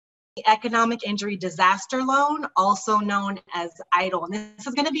Economic Injury Disaster Loan, also known as EIDL. And this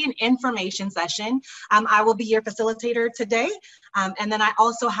is going to be an information session. I will be your facilitator today. And then I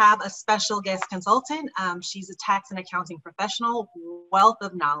also have a special guest consultant. She's a tax and accounting professional, wealth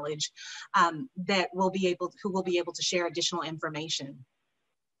of knowledge who will be able to share additional information.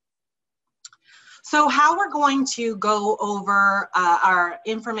 So how we're going to go over our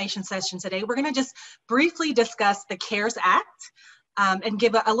information session today, we're going to just briefly discuss the CARES Act and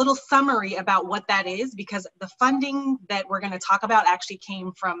give a little summary about what that is, because the funding that we're going to talk about actually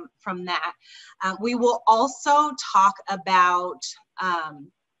came from that. We will also talk about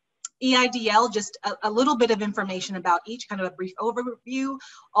EIDL, just a little bit of information about each, kind of a brief overview.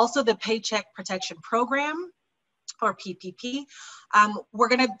 Also the Paycheck Protection Program, or PPP. We're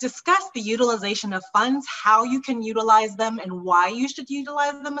going to discuss the utilization of funds, how you can utilize them and why you should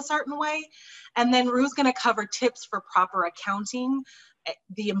utilize them a certain way. And then Rue's going to cover tips for proper accounting,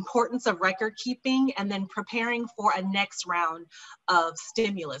 the importance of record keeping, and then preparing for a next round of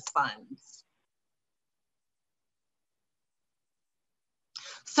stimulus funds.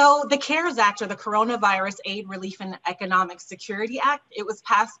 So the CARES Act, or the Coronavirus Aid, Relief, and Economic Security Act, it was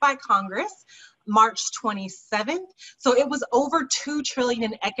passed by Congress March 27th. So it was over $2 trillion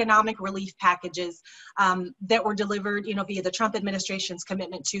in economic relief packages that were delivered, via the Trump administration's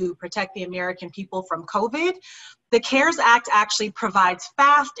commitment to protect the American people from COVID. The CARES Act actually provides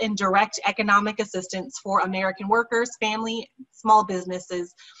fast and direct economic assistance for American workers, family, small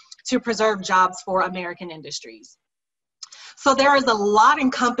businesses to preserve jobs for American industries. So there is a lot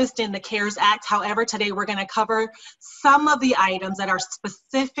encompassed in the CARES Act. However, today we're going to cover some of the items that are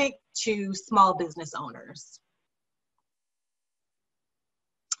specific to small business owners.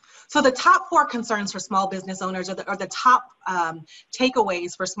 So the top 4 concerns for small business owners are the top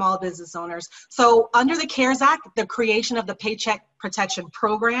takeaways for small business owners. So under the CARES Act, the creation of the Paycheck Protection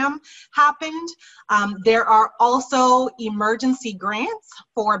Program happened. There are also emergency grants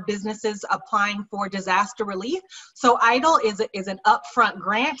for businesses applying for disaster relief. So EIDL is an upfront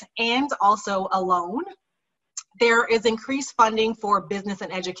grant and also a loan. There is increased funding for business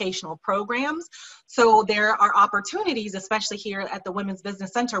and educational programs. So there are opportunities, especially here at the Women's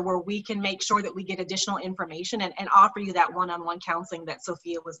Business Center, where we can make sure that we get additional information and offer you that one-on-one counseling that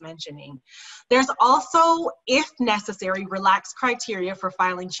Sophia was mentioning. There's also, if necessary, relaxed criteria for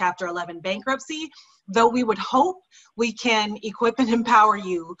filing Chapter 11 bankruptcy, though we would hope we can equip and empower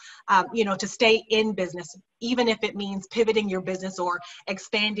you, to stay in business, even if it means pivoting your business or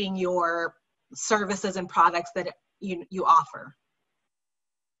expanding your services and products that you offer.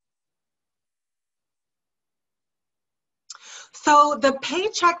 So the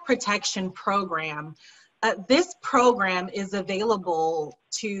Paycheck Protection Program, this program is available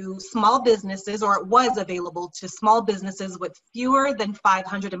to small businesses, or it was available to small businesses with fewer than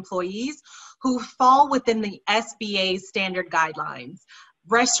 500 employees who fall within the SBA's standard guidelines.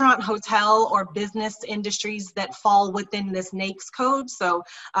 Restaurant, hotel, or business industries that fall within this NAICS code, so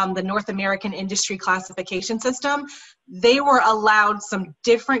the North American Industry Classification System, they were allowed some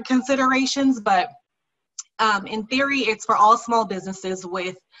different considerations, but in theory, it's for all small businesses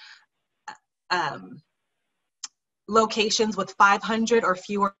with locations with 500 or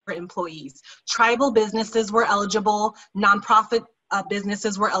fewer employees. Tribal businesses were eligible, nonprofit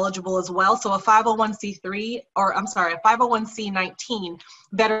businesses were eligible as well. So a 501c3, or I'm sorry, a 501c19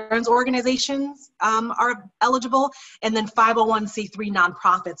 veterans organizations are eligible, and then 501c3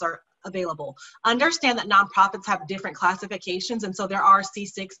 nonprofits are available. Understand that nonprofits have different classifications, and so there are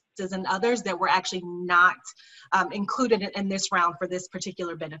C6s and others that were actually not included in this round for this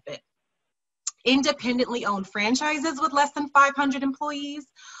particular benefit. Independently owned franchises with less than 500 employees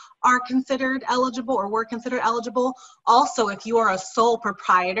are considered eligible, or were considered eligible. Also, if you are a sole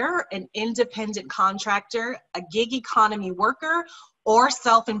proprietor, an independent contractor, a gig economy worker, or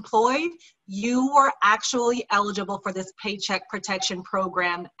self-employed, you were actually eligible for this Paycheck Protection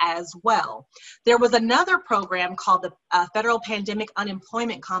Program as well. There was another program called the Federal Pandemic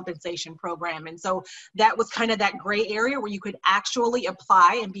Unemployment Compensation Program. And so that was kind of that gray area where you could actually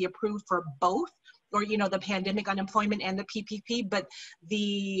apply and be approved for both, or the pandemic unemployment and the PPP, but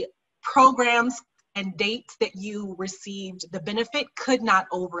the programs and dates that you received the benefit could not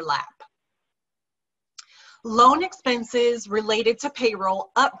overlap. Loan expenses related to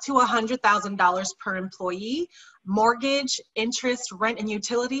payroll up to $100,000 per employee, mortgage, interest, rent, and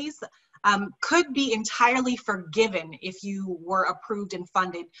utilities could be entirely forgiven if you were approved and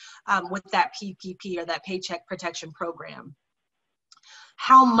funded with that PPP, or that Paycheck Protection Program.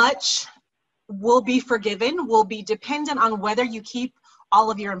 How much will be forgiven will be dependent on whether you keep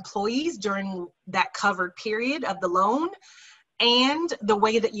all of your employees during that covered period of the loan, and the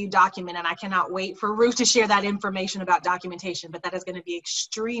way that you document. And I cannot wait for Ruth to share that information about documentation, but that is going to be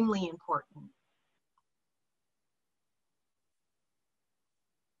extremely important.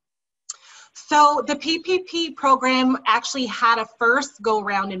 So the PPP program actually had a first go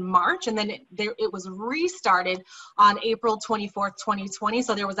round in March, and then it was restarted on April 24th, 2020.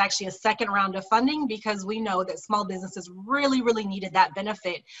 So there was actually a second round of funding because we know that small businesses really, really needed that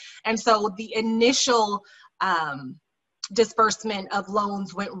benefit. And so the initial disbursement of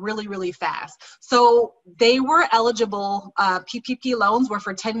loans went really, really fast. So they were eligible, PPP loans were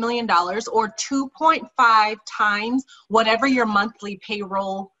for $10 million or 2.5 times whatever your monthly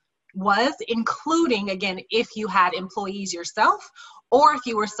payroll was, including, again, if you had employees yourself, or if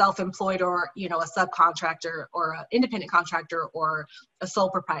you were self-employed, or a subcontractor or an independent contractor or a sole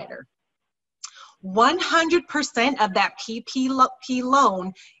proprietor. 100% of that PPP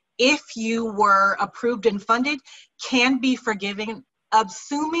loan, if you were approved and funded, can be forgiven,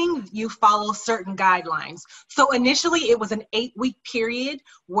 assuming you follow certain guidelines. So initially it was an 8-week period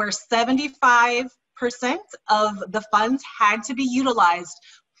where 75% of the funds had to be utilized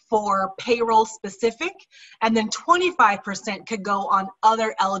for payroll specific, and then 25% could go on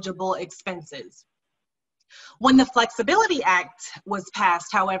other eligible expenses. When the Flexibility Act was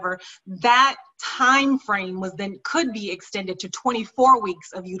passed, however, that time frame could be extended to 24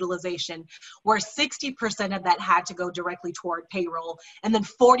 weeks of utilization, where 60% of that had to go directly toward payroll, and then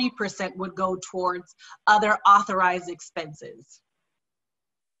 40% would go towards other authorized expenses.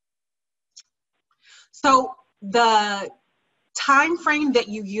 So the time frame that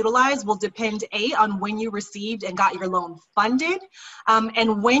you utilize will depend, on when you received and got your loan funded,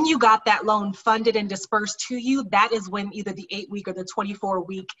 and when you got that loan funded and dispersed to you, that is when either the 8-week or the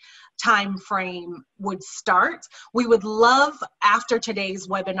 24-week time frame would start. We would love, after today's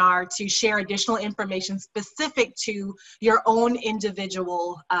webinar, to share additional information specific to your own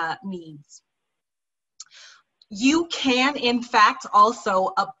individual needs. You can, in fact,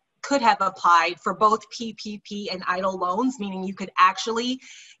 also could have applied for both PPP and EIDL loans, meaning you could actually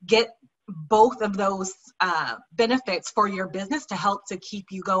get both of those benefits for your business to help to keep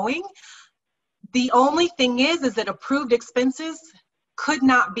you going. The only thing is that approved expenses could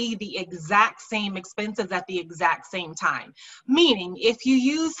not be the exact same expenses at the exact same time. Meaning, if you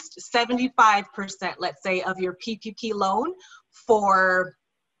used 75%, let's say, of your PPP loan for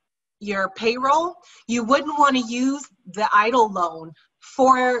your payroll, you wouldn't want to use the EIDL loan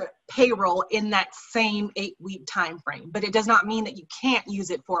for payroll in that same 8-week time frame, but it does not mean that you can't use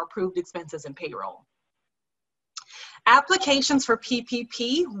it for approved expenses and payroll. Applications for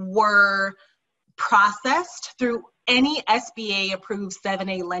PPP were processed through any SBA approved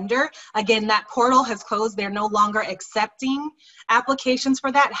 7A lender. Again, that portal has closed. They're no longer accepting applications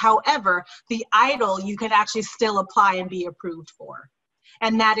for that. However, the EIDL you can actually still apply and be approved for.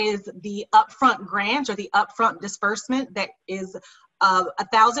 And that is the upfront grant or the upfront disbursement that is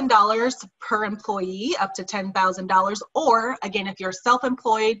 $1,000 per employee up to $10,000, or again, if you're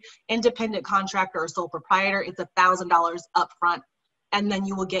self-employed, independent contractor, or sole proprietor, it's $1,000 upfront, and then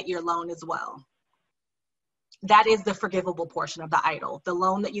you will get your loan as well. That is the forgivable portion of the EIDL. The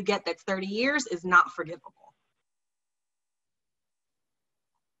loan that you get that's 30 years is not forgivable.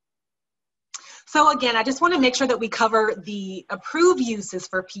 So again, I just want to make sure that we cover the approved uses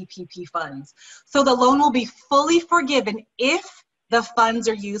for PPP funds. So the loan will be fully forgiven if the funds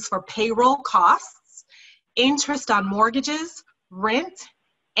are used for payroll costs, interest on mortgages, rent,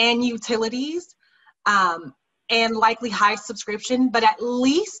 and utilities, and likely high subscription, but at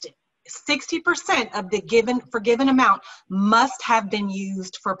least 60% of the forgiven amount must have been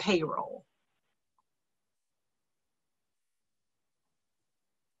used for payroll.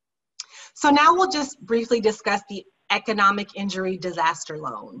 So now we'll just briefly discuss the Economic Injury Disaster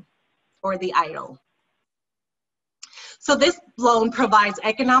Loan, or the EIDL. So this loan provides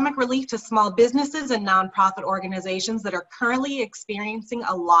economic relief to small businesses and nonprofit organizations that are currently experiencing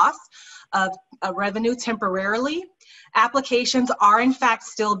a loss of revenue temporarily. Applications are in fact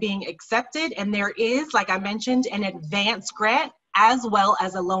still being accepted, and there is, like I mentioned, an advanced grant as well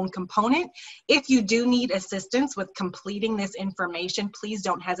as a loan component. If you do need assistance with completing this information, please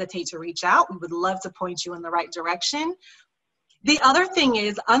don't hesitate to reach out. We would love to point you in the right direction. The other thing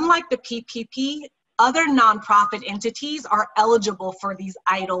is, unlike the PPP, other nonprofit entities are eligible for these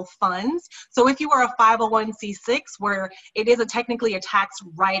EIDL funds. So if you are a 501c6, where it is technically a tax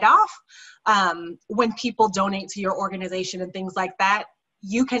write-off, when people donate to your organization and things like that,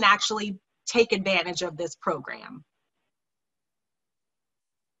 you can actually take advantage of this program.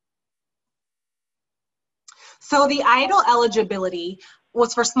 So the EIDL eligibility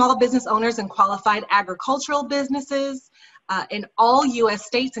was for small business owners and qualified agricultural businesses. in all U.S.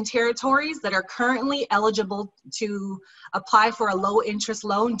 states and territories that are currently eligible to apply for a low interest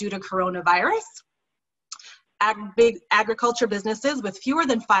loan due to coronavirus. Big agriculture businesses with fewer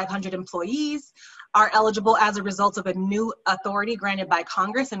than 500 employees are eligible as a result of a new authority granted by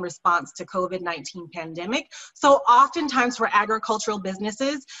Congress in response to COVID-19 pandemic. So oftentimes for agricultural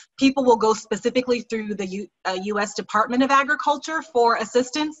businesses, people will go specifically through the U.S. Department of Agriculture for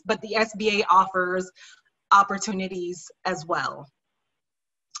assistance, but the SBA offers opportunities as well.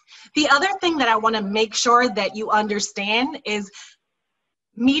 The other thing that I want to make sure that you understand is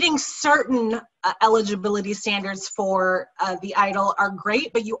meeting certain eligibility standards for the EIDL are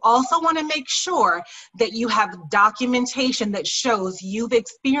great, but you also want to make sure that you have documentation that shows you've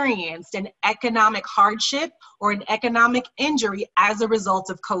experienced an economic hardship or an economic injury as a result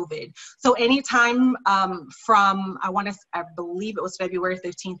of COVID. So anytime from, I believe it was February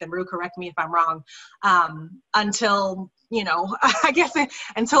 15th, and Rue, correct me if I'm wrong, until, I guess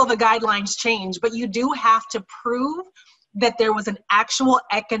until the guidelines change, but you do have to prove that there was an actual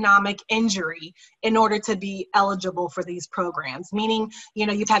economic injury in order to be eligible for these programs. Meaning,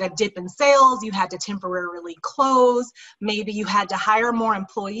 you've had a dip in sales, you had to temporarily close, maybe you had to hire more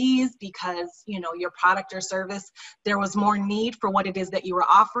employees because, your product or service, there was more need for what it is that you were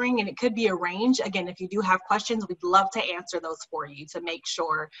offering, and it could be a range. Again, if you do have questions, we'd love to answer those for you to make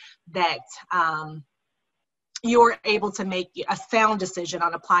sure that you're able to make a sound decision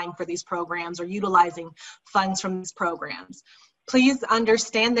on applying for these programs or utilizing funds from these programs. Please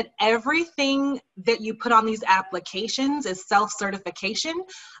understand that everything that you put on these applications is self-certification.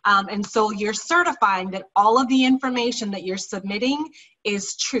 And so you're certifying that all of the information that you're submitting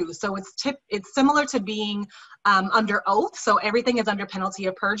is true. So it's similar to being under oath. So everything is under penalty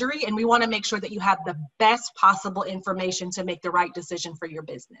of perjury. And we want to make sure that you have the best possible information to make the right decision for your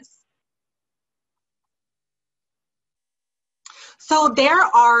business. So there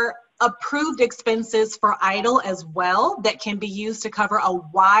are approved expenses for EIDL as well that can be used to cover a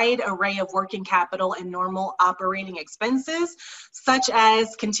wide array of working capital and normal operating expenses, such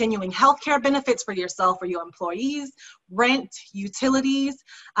as continuing healthcare benefits for yourself or your employees, rent, utilities,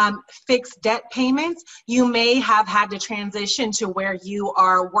 fixed debt payments. You may have had to transition to where you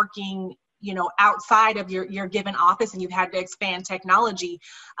are working outside of your given office, and you've had to expand technology,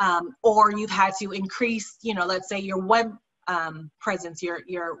 or you've had to increase, let's say your web presence,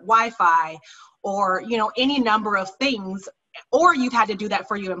 your Wi-Fi, or any number of things, or you've had to do that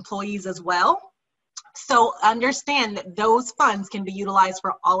for your employees as well. So understand that those funds can be utilized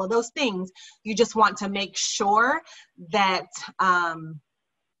for all of those things. You just want to make sure that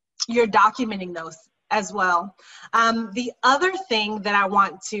you're documenting those as well. The other thing that I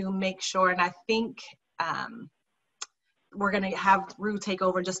want to make sure, and I think we're going to have Rue take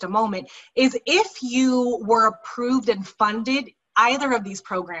over in just a moment, is if you were approved and funded either of these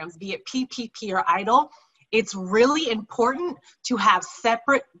programs, be it PPP or EIDL, it's really important to have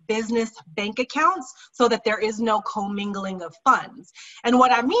separate business bank accounts so that there is no commingling of funds. And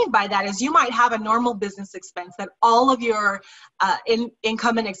what I mean by that is you might have a normal business expense that all of your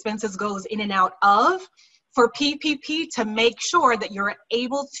income and expenses goes in and out of. For PPP, to make sure that you're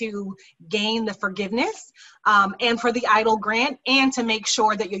able to gain the forgiveness, and for the EIDL grant, and to make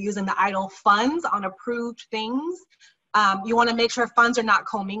sure that you're using the EIDL funds on approved things. You want to make sure funds are not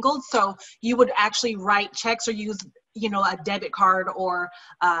commingled. So you would actually write checks or use, a debit card or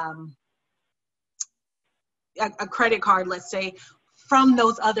a credit card, let's say, from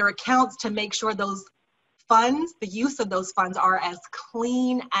those other accounts to make sure those funds, the use of those funds, are as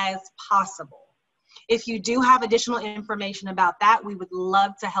clean as possible. If you do have additional information about that, we would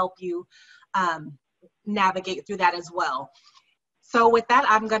love to help you navigate through that as well. So with that,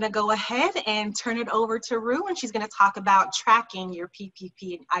 I'm going to go ahead and turn it over to Rue, and she's going to talk about tracking your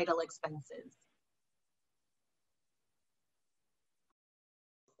PPP and EIDL expenses.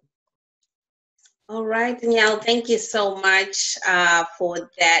 All right, Danielle, thank you so much for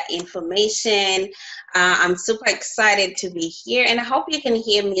that information. I'm super excited to be here, and I hope you can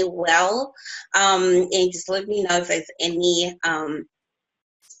hear me well. And just let me know if there's any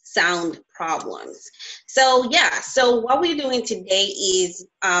sound problems. So yeah, so what we're doing today is,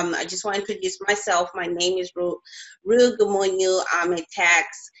 I just want to introduce myself. My name is Rue Gamonyo. I'm a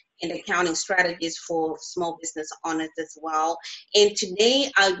tax and accounting strategist for small business owners as well. And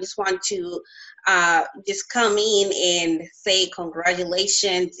today I just want to just come in and say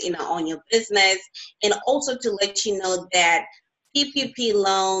congratulations, on your business, and also to let you know that PPP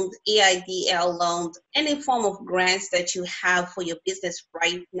loans, EIDL loans, any form of grants that you have for your business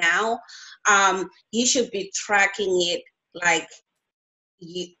right now, you should be tracking it like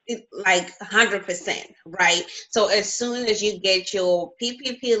like 100%, right? So as soon as you get your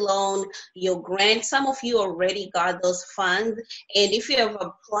PPP loan, your grant, some of you already got those funds. And if you have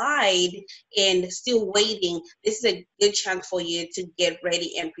applied and still waiting, this is a good chance for you to get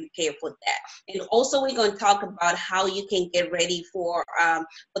ready and prepare for that. And also we're going to talk about how you can get ready for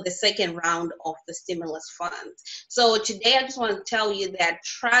the second round of the stimulus funds. So today I just want to tell you that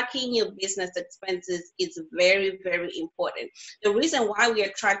tracking your business expenses is very, very important. The reason why we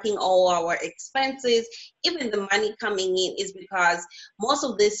are tracking all our expenses, even the money coming in, is because most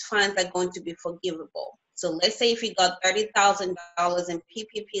of these funds are going to be forgivable. So let's say if you got $30,000 in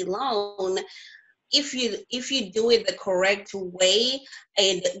PPP loan, if you do it the correct way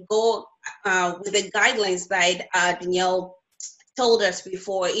and go with the guidelines that Danielle told us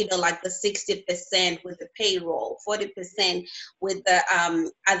before, like the 60% with the payroll, 40% with the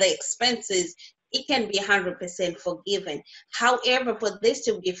other expenses, it can be 100% forgiven. However, for this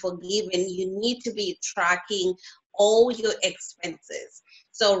to be forgiven, you need to be tracking all your expenses.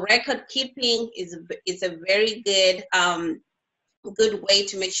 So record keeping is a very good way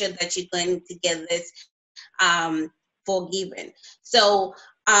to make sure that you're going to get this forgiven. So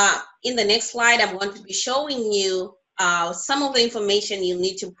in the next slide, I'm going to be showing you some of the information you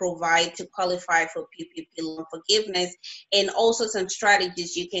need to provide to qualify for PPP loan forgiveness, and also some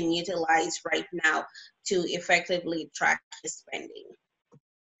strategies you can utilize right now to effectively track your spending.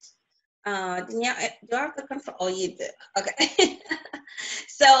 Danielle, do I have the control? Oh, you do. Okay.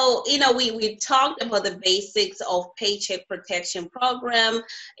 So, we talked about the basics of Paycheck Protection Program,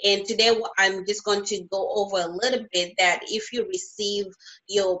 and today I'm just going to go over a little bit that if you receive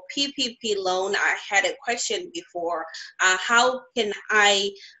your PPP loan, I had a question before, how can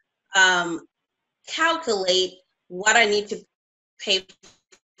I calculate what I need to pay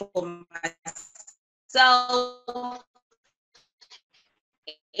for myself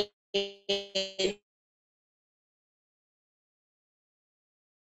and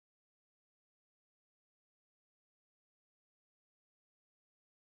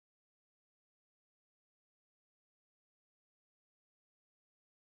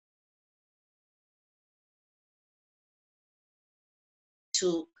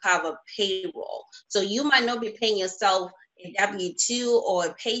to cover payroll. So you might not be paying yourself a W-2 or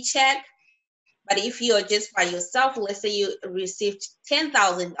a paycheck, but if you're just by yourself, let's say you received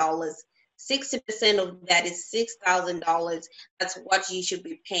 $10,000, 60% of that is $6,000. That's what you should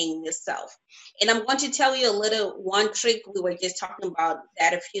be paying yourself. And I'm going to tell you one trick. We were just talking about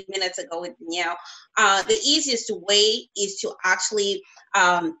that a few minutes ago with Danielle. The easiest way is to actually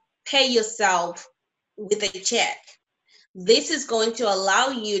pay yourself with a check. This is going to allow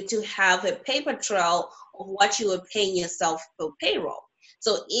you to have a paper trail of what you are paying yourself for payroll.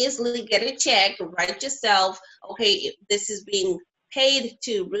 So easily get a check, write yourself, okay, this is being paid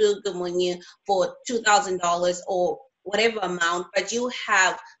to Ruth Gamunyu for $2,000 or whatever amount, but you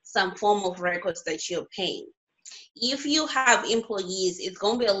have some form of records that you're paying. If you have employees, it's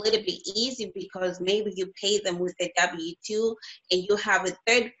going to be a little bit easy because maybe you pay them with a W-2 and you have a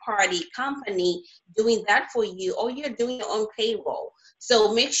third-party company doing that for you, or you're doing your own payroll.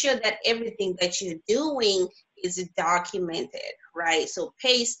 So make sure that everything that you're doing is documented, right? So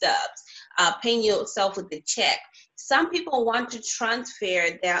pay stubs, paying yourself with a check. Some people want to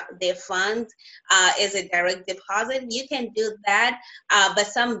transfer their funds as a direct deposit. You can do that, but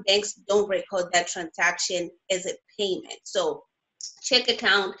some banks don't record that transaction as a payment. So check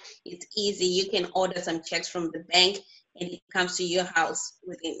account, it's easy. You can order some checks from the bank and it comes to your house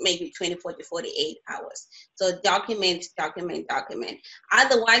within maybe 24 to 48 hours. So document.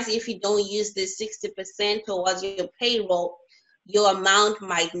 Otherwise, if you don't use this 60% towards your payroll, your amount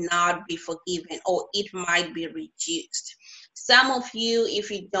might not be forgiven or it might be reduced. Some of you,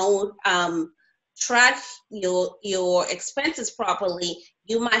 if you don't track your expenses properly,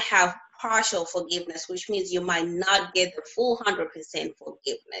 you might have partial forgiveness, which means you might not get the full 100%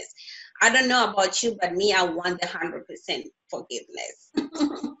 forgiveness. I don't know about you, but me, I want the 100% forgiveness.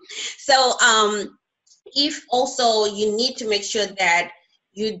 So if also you need to make sure that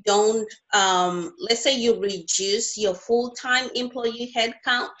you don't, let's say you reduce your full-time employee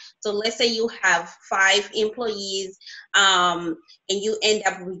headcount. So let's say you have 5 employees and you end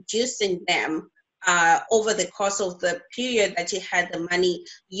up reducing them over the course of the period that you had the money,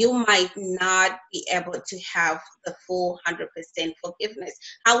 you might not be able to have the full 100% forgiveness.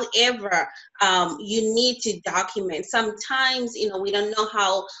 However, you need to document. Sometimes, we don't know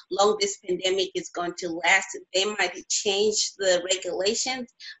how long this pandemic is going to last. They might change the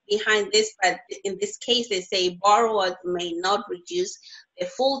regulations behind this, but in this case, they say borrowers may not reduce the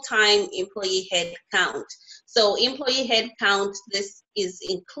full-time employee head count. So employee head count, this is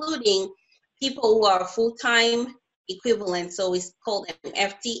including people who are full-time equivalent, so it's called an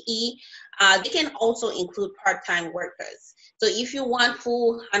FTE. They can also include part-time workers. So if you want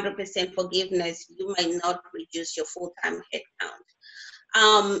full 100% forgiveness, you might not reduce your full-time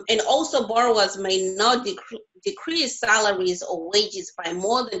headcount. And also borrowers may not decrease salaries or wages by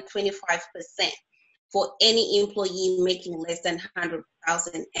more than 25% for any employee making less than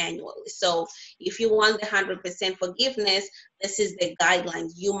 100,000 annually. So if you want the 100% forgiveness, this is the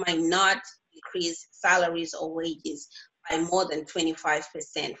guidelines. You might not decrease salaries or wages by more than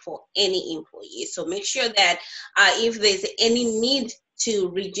 25% for any employee. So make sure that if there's any need to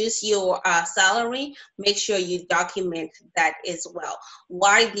reduce your salary, make sure you document that as well.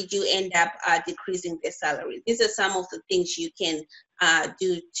 Why did you end up decreasing the salary? These are some of the things you can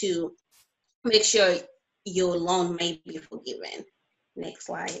do to make sure your loan may be forgiven. Next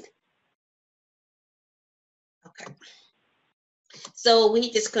slide. Okay. So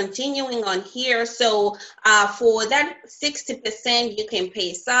we just continuing on here. So for that 60%, you can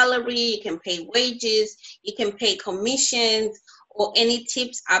pay salary, you can pay wages, you can pay commissions, or any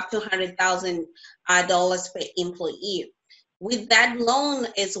tips up to $100,000 per employee. With that loan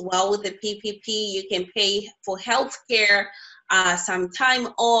as well, with the PPP, you can pay for healthcare, some time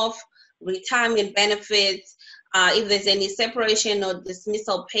off, retirement benefits. If there's any separation or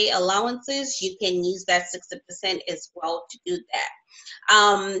dismissal pay allowances, you can use that 60% as well to do that.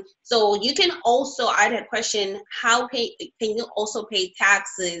 So you can also, I had a question, can you also pay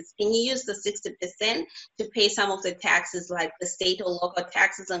taxes? Can you use the 60% to pay some of the taxes like the state or local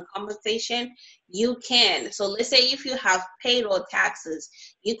taxes and compensation? You can. So let's say if you have payroll taxes,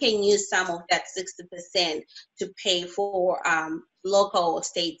 you can use some of that 60% to pay for local or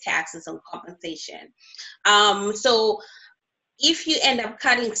state taxes and compensation. So if you end up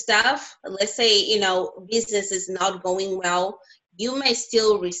cutting stuff, let's say, business is not going well, you may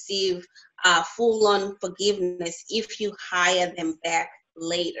still receive full loan forgiveness if you hire them back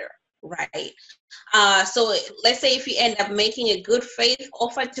later, right? So let's say if you end up making a good faith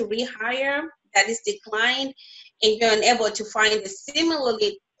offer to rehire that is declined and you're unable to find a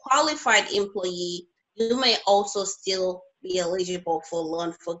similarly qualified employee, you may also still be eligible for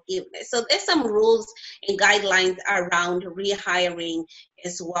loan forgiveness. So there's some rules and guidelines around rehiring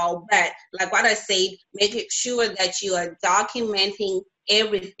as well. But like what I said, make sure that you are documenting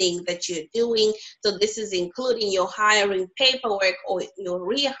everything that you're doing. So this is including your hiring paperwork or your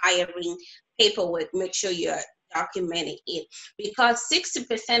rehiring paperwork. Make sure you're documenting it, because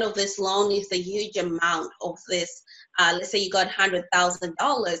 60% of this loan is a huge amount of this. Let's say you got $100,000,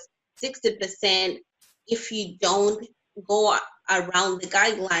 60%, if you don't go around the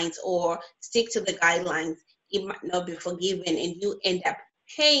guidelines or stick to the guidelines, it might not be forgiven and you end up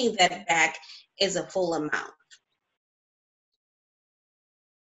paying that back as a full amount.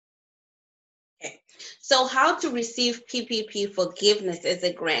 Okay, so how to receive PPP forgiveness as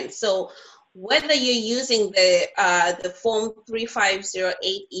a grant. So whether you're using the form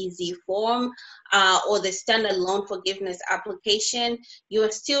 3508 easy form or the standard loan forgiveness application, you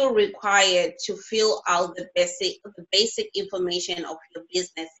are still required to fill out the basic information of your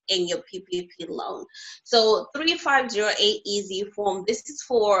business and your PPP loan. So 3508 easy form, this is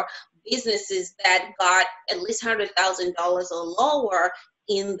for businesses that got at least $100,000 or lower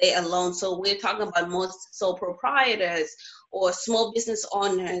in their loan. So we're talking about most sole proprietors or small business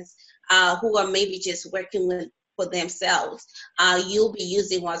owners who are maybe just working for themselves. You'll be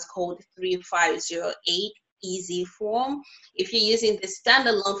using what's called 3508 easy form. If you're using the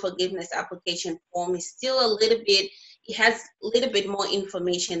standard loan forgiveness application form, it's still it has a little bit more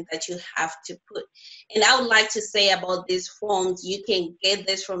information that you have to put. And I would like to say about these forms, you can get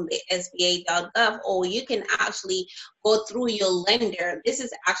this from the SBA.gov, or you can actually go through your lender. This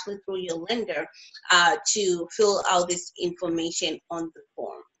is actually through your lender to fill out this information on the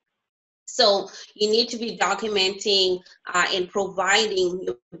form. So you need to be documenting and providing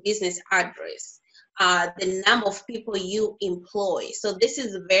your business address, the number of people you employ. So this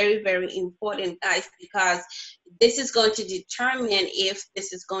is very, very important, guys, because this is going to determine if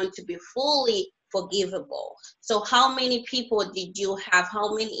this is going to be fully forgivable. So how many people did you have?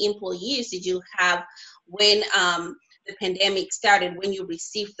 How many employees did you have when the pandemic started, when you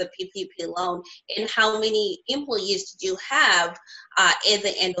received the PPP loan, and how many employees did you have at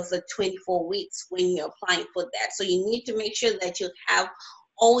the end of the 24 weeks when you're applying for that. So you need to make sure that you have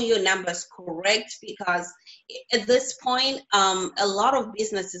all your numbers correct, because at this point, a lot of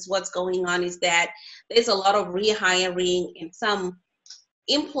businesses, what's going on is that there's a lot of rehiring, and some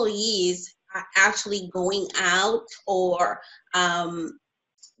employees are actually going out or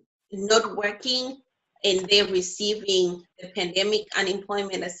not working, and they're receiving the pandemic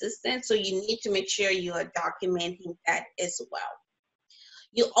unemployment assistance. So you need to make sure you are documenting that as well.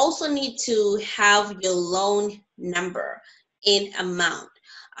 You also need to have your loan number in amount.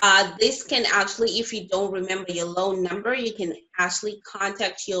 This can actually, if you don't remember your loan number, you can actually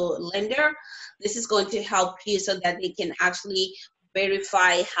contact your lender. This is going to help you so that they can actually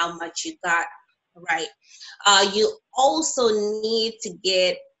verify how much you got, right? You also need to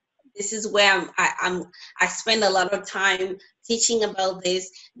get, this is where I spend a lot of time teaching about this,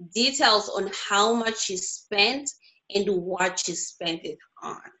 details on how much you spent and what you spent it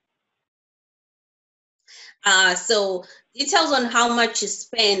on. So details on how much you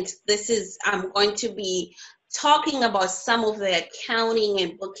spent, this is, I'm going to be talking about some of the accounting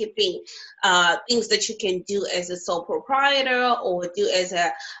and bookkeeping things that you can do as a sole proprietor or do as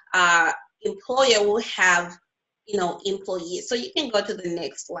a employer who have, you know, employees. So you can go to the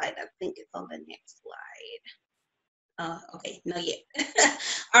next slide. I think it's on the next slide. Okay, not yet.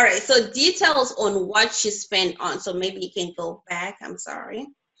 All right, so details on what you spend on. So maybe you can go back, I'm sorry.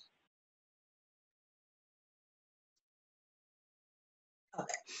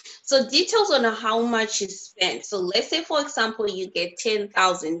 Okay, so details on how much you spend. So let's say, for example, you get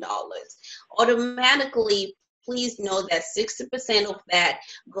 $10,000. Automatically, please know that 60% of that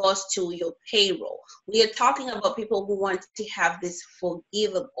goes to your payroll. We are talking about people who want to have this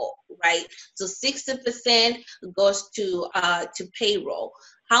forgivable, right? So 60% goes to payroll.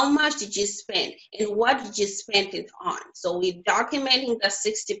 How much did you spend and what did you spend it on? So we're documenting the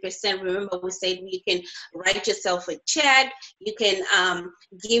 60%. Remember, we said you can write yourself a check, you can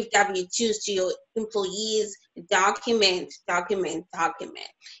give W-2s to your employees, document,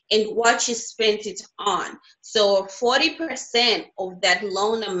 and what you spent it on. So 40% of that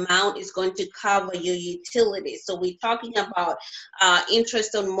loan amount is going to cover your utilities. So we're talking about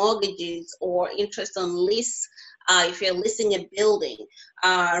interest on mortgages or interest on lease, if you're leasing a building,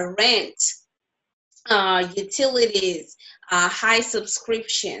 rent, utilities, high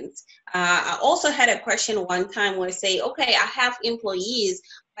subscriptions. I also had a question one time where I say, okay, I have employees,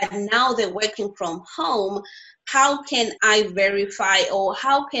 but now they're working from home. How can I verify, or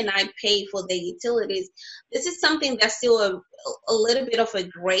how can I pay for the utilities? This is something that's still a little bit of a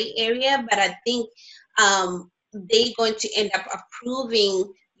gray area, but I think they're going to end up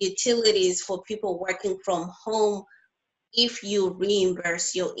approving utilities for people working from home if you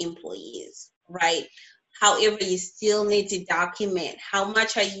reimburse your employees, right? However, you still need to document how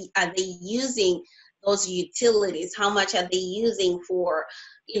much are they using those utilities, how much are they using for,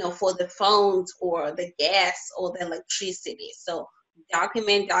 you know, for the phones or the gas or the electricity. So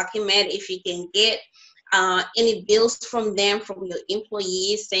document. If you can get any bills from them, from your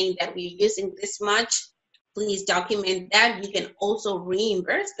employees saying that we're using this much, please document that. You can also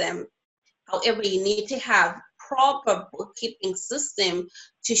reimburse them. However, you need to have proper bookkeeping system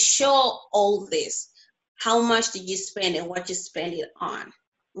to show all this. How much did you spend and what you spend it on,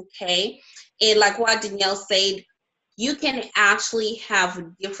 okay? And like what Danielle said, you can actually have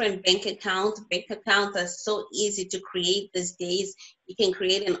different bank accounts. Bank accounts are so easy to create these days. You can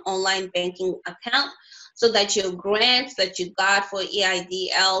create an online banking account so that your grants that you got for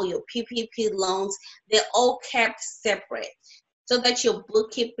EIDL, your PPP loans, they're all kept separate, so that your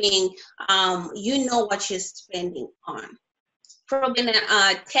bookkeeping, you know what you're spending on. From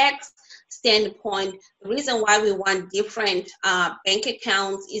a tax standpoint, the reason why we want different bank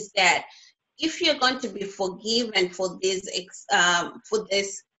accounts is that if you're going to be forgiven for this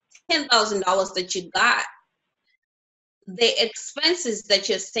 $10,000 that you got, the expenses that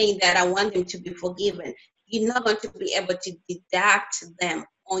you're saying that I want them to be forgiven, you're not going to be able to deduct them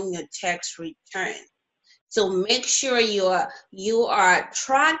on your tax return. So make sure you are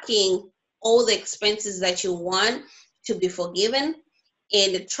tracking all the expenses that you want to be forgiven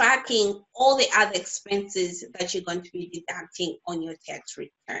and tracking all the other expenses that you're going to be deducting on your tax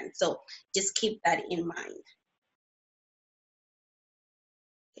return. So just keep that in mind.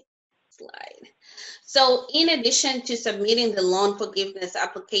 Slide. So in addition to submitting the loan forgiveness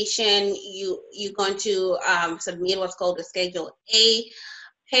application, you're going to submit what's called a Schedule A,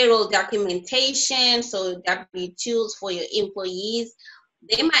 payroll documentation, so W-2s for your employees.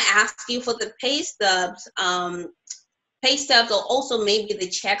 They might ask you for the pay stubs. pay stubs, or also maybe the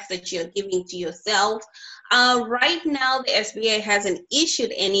checks that you're giving to yourself. Right now, the SBA hasn't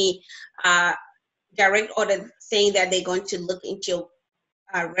issued any direct order saying that they're going to look into your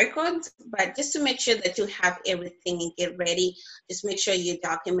records, but just to make sure that you have everything and get ready, just make sure you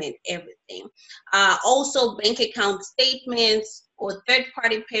document everything. Also, bank account statements or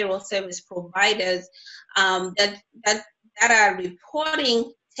third-party payroll service providers that are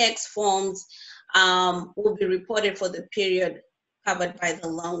reporting tax forms will be reported for the period covered by the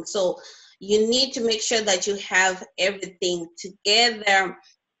loan. So you need to make sure that you have everything together.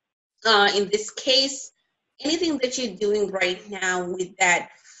 In this case, anything that you're doing right now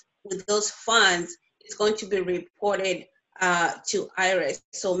with those funds is going to be reported to IRS.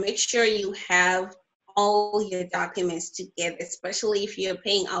 So make sure you have all your documents together, especially if you're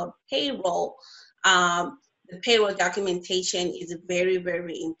paying out payroll. The payroll documentation is very,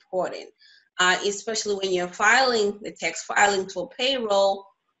 very important, especially when you're filing the tax filings for payroll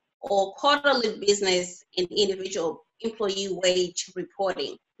or quarterly business and individual employee wage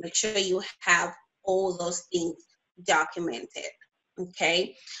reporting. Make sure you have all those things documented,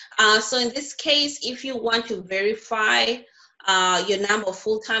 okay? So in this case, if you want to verify your number of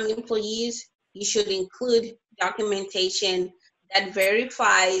full-time employees, you should include documentation that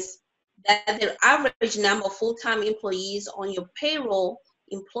verifies that the average number of full-time employees on your payroll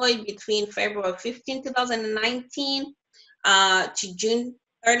employed between February 15, 2019 to June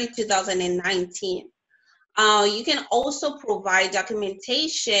 30, 2019. You can also provide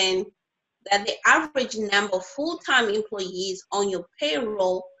documentation that the average number of full-time employees on your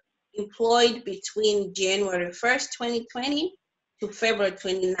payroll employed between January 1st, 2020 to February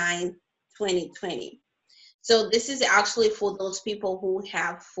 29, 2020. So this is actually for those people who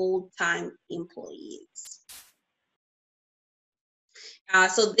have full-time employees.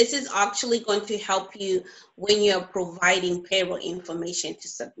 So this is actually going to help you when you're providing payroll information to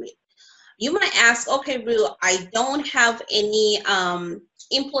submit. You might ask, okay, Rue, I don't have any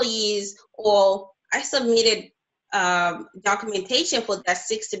employees, or I submitted documentation for that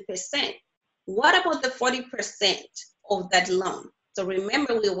 60%. What about the 40% of that loan? So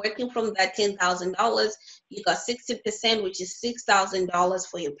remember, we're working from that $10,000. You got 60%, which is $6,000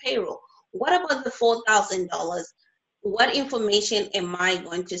 for your payroll. What about the $4,000? What information am I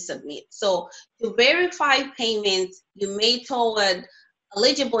going to submit? So to verify payments you made toward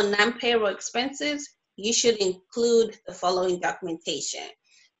eligible non-payroll expenses, you should include the following documentation.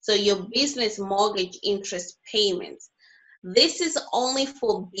 So your business mortgage interest payments. This is only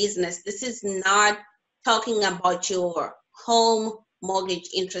for business. This is not talking about your home mortgage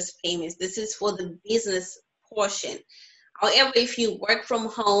interest payments. This is for the business portion. However, if you work from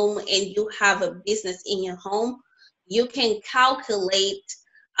home and you have a business in your home, you can calculate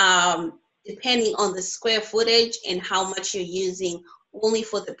depending on the square footage and how much you're using only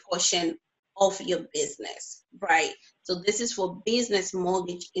for the portion of your business, right? So this is for business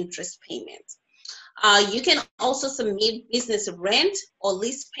mortgage interest payments. You can also submit business rent or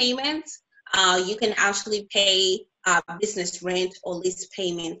lease payments. You can actually pay business rent or lease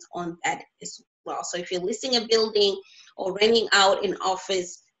payments on that as well. So if you're leasing a building or renting out an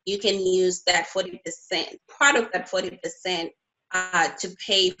office, you can use that 40%, part of that 40% to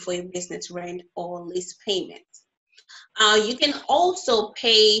pay for your business rent or lease payments. You can also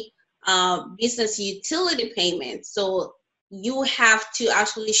pay business utility payments. So you have to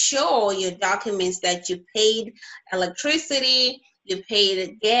actually show your documents that you paid electricity, you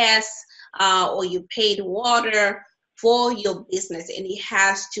paid gas, or you paid water for your business, and it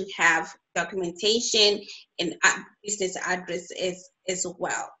has to have documentation and business address as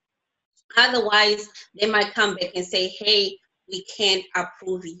well. Otherwise, they might come back and say, hey, we can't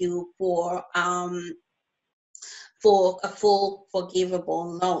approve you for a full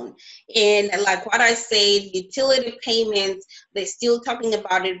forgivable loan. And like what I said, utility payments, they're still talking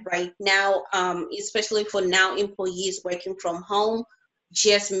about it right now, especially for now employees working from home.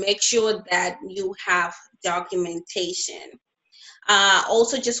 Just make sure that you have documentation.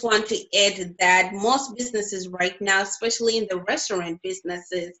 Also just want to add that most businesses right now, especially in the restaurant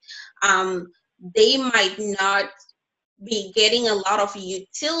businesses, they might not be getting a lot of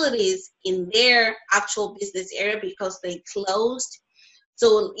utilities in their actual business area because they closed.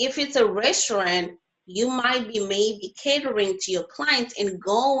 So if it's a restaurant, you might be maybe catering to your clients and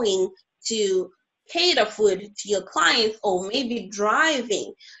going to cater food to your clients, or maybe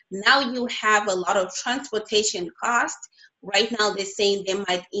driving. Now you have a lot of transportation costs. Right now they're saying they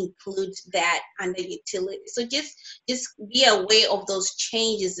might include that under utility. So just be aware of those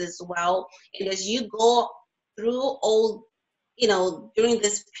changes as well. And as you go through all, during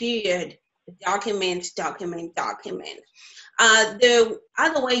this period, document, document, document. The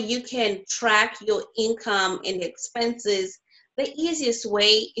other way you can track your income and expenses, the easiest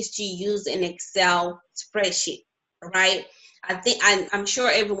way is to use an Excel spreadsheet, right? I'm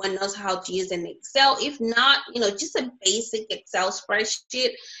sure everyone knows how to use an Excel. If not, just a basic Excel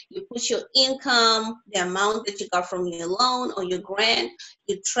spreadsheet. You put your income, the amount that you got from your loan or your grant.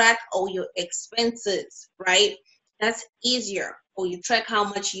 You track all your expenses, right? That's easier. Or you track how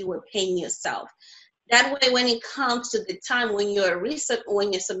much you were paying yourself. That way, when it comes to the time when you're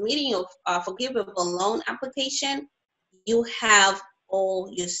submitting your forgivable loan application, you have all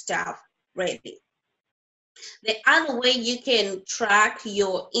your stuff ready. The other way you can track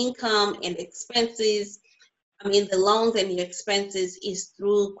your income and expenses, the loans and your expenses, is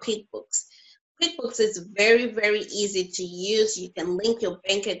through QuickBooks. QuickBooks is very, very easy to use. You can link your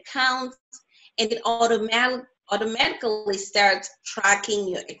bank accounts and it automatically starts tracking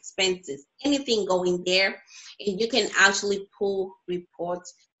your expenses, anything going there, and you can actually pull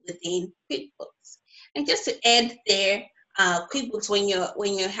reports within QuickBooks. And just to add there, QuickBooks,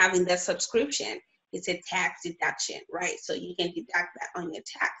 when you're having that subscription, it's a tax deduction, right? So you can deduct that on your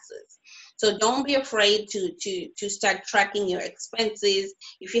taxes. So don't be afraid to start tracking your expenses.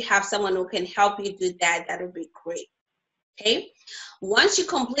 If you have someone who can help you do that, that would be great. Okay. Once you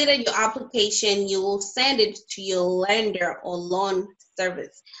completed your application, you will send it to your lender or loan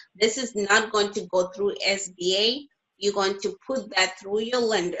service. This is not going to go through SBA. You're going to put that through your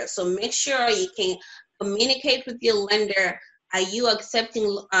lender. So make sure you can communicate with your lender. Are you accepting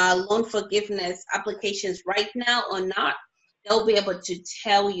loan forgiveness applications right now or not? They'll be able to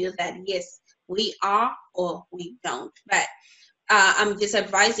tell you that, yes, we are or we don't. But I'm just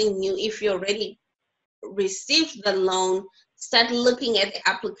advising you, if you already received the loan, start looking at the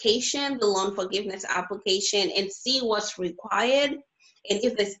application, the loan forgiveness application, and see what's required. And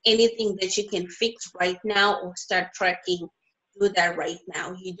if there's anything that you can fix right now or start tracking, do that right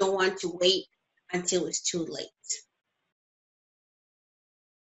now. You don't want to wait until it's too late.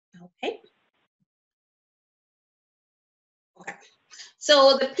 Okay. Okay.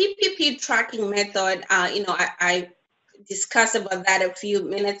 So the PPP tracking method, I discussed about that a few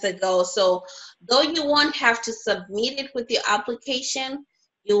minutes ago. So though you won't have to submit it with your application,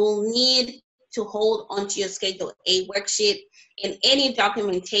 you will need to hold onto your Schedule A worksheet and any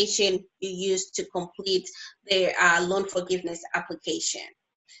documentation you use to complete the loan forgiveness application.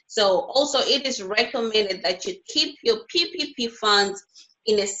 So also it is recommended that you keep your PPP funds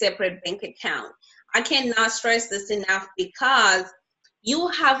in a separate bank account. I cannot stress this enough, because you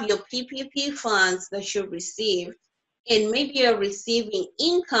have your PPP funds that you receive, and maybe you're receiving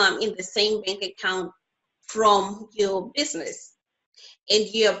income in the same bank account from your business, and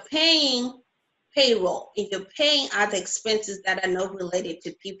you're paying payroll and you're paying other expenses that are not related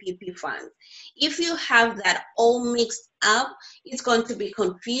to PPP funds. If you have that all mixed up, it's going to be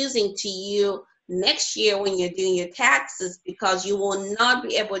confusing to you next year when you're doing your taxes, because you will not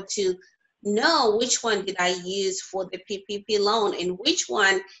be able to know which one did I use for the PPP loan, and which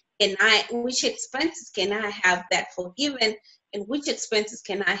expenses can I have that forgiven, and which expenses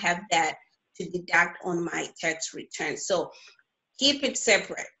can I have that to deduct on my tax return. So keep it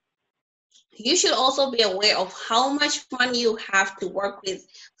separate. You should also be aware of how much money you have to work with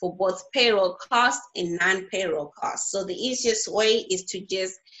for both payroll costs and non-payroll costs. So the easiest way is to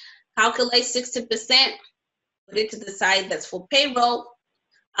just calculate 60%, put it to the side, that's for payroll,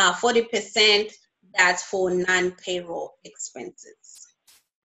 40% that's for non-payroll expenses.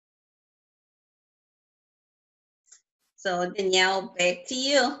 So Danielle, back to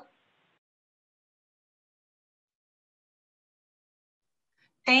you.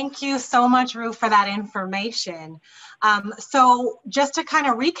 Thank you so much, Ruth, for that information. So just to kind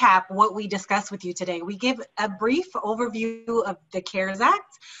of recap what we discussed with you today, we give a brief overview of the CARES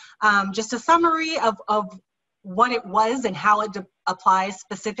Act, just a summary of what it was and how it applies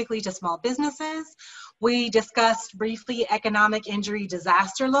specifically to small businesses. We discussed briefly economic injury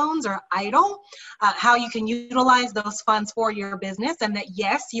disaster loans, or EIDL, how you can utilize those funds for your business, and that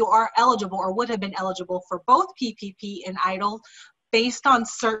yes, you are eligible or would have been eligible for both PPP and EIDL based on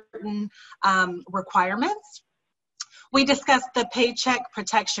certain requirements. We discussed the Paycheck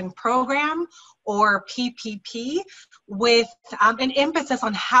Protection Program, or PPP, with an emphasis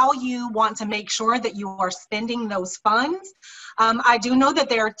on how you want to make sure that you are spending those funds. I do know that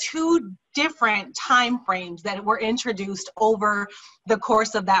there are two different time frames that were introduced over the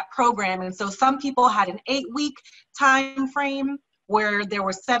course of that program. And so some people had an 8-week time frame where there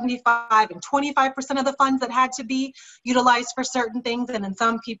were 75 and 25% of the funds that had to be utilized for certain things. And then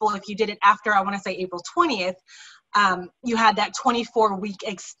some people, if you did it after, I want to say April 20th, you had that 24-week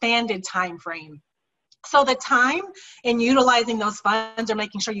expanded time frame. So the time in utilizing those funds or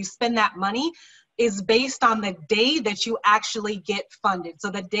making sure you spend that money is based on the day that you actually get funded. So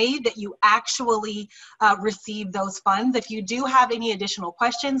the day that you actually receive those funds. If you do have any additional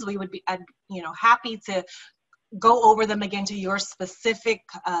questions, we would be happy to go over them again to your specific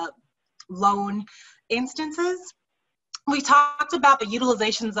loan instances. We talked about the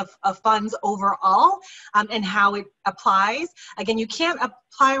utilizations of funds overall and how it applies. Again, you can't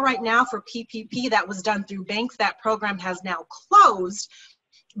apply right now for PPP. That was done through banks. That program has now closed,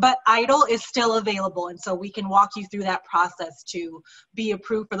 but EIDL is still available. And so we can walk you through that process to be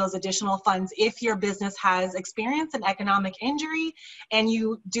approved for those additional funds. If your business has experienced an economic injury and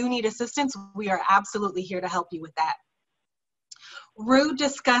you do need assistance, we are absolutely here to help you with that. Rue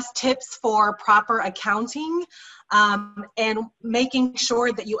discussed tips for proper accounting and making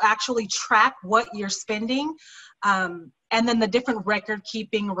sure that you actually track what you're spending, and then the different record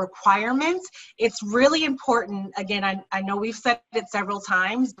keeping requirements. It's really important, again, I know we've said it several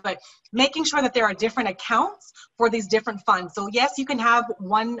times, but making sure that there are different accounts for these different funds. So yes, you can have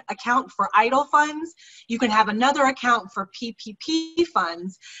one account for EIDL funds, you can have another account for PPP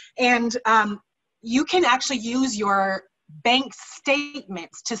funds, and you can actually use your bank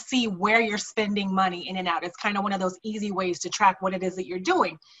statements to see where you're spending money in and out. It's kind of one of those easy ways to track what it is that you're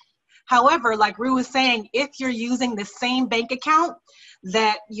doing. However, like Rue was saying, if you're using the same bank account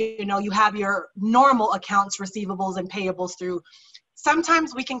that you have your normal accounts receivables and payables through,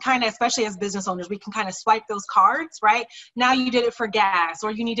 sometimes we can kind of, especially as business owners, we can kind of swipe those cards, right? Now you did it for gas,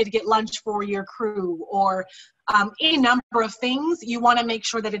 or you needed to get lunch for your crew, or any number of things. You want to make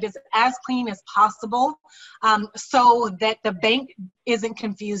sure that it is as clean as possible, so that the bank isn't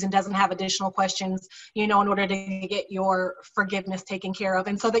confused and doesn't have additional questions, in order to get your forgiveness taken care of,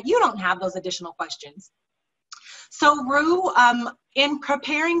 and so that you don't have those additional questions. So Rue, in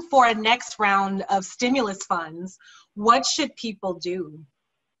preparing for a next round of stimulus funds, what should people do?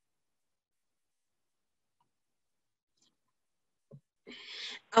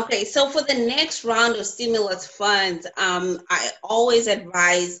 Okay, so for the next round of stimulus funds, I always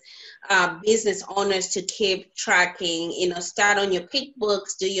advise business owners to keep tracking, start on your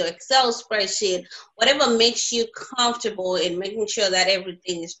QuickBooks, do your Excel spreadsheet, whatever makes you comfortable in making sure that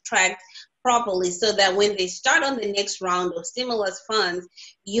everything is tracked properly, so that when they start on the next round of stimulus funds,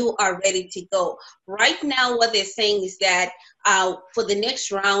 you are ready to go. Right now, what they're saying is that for the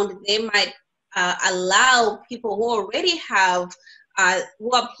next round, they might allow people who already have who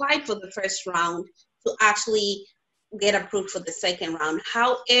applied for the first round to actually get approved for the second round.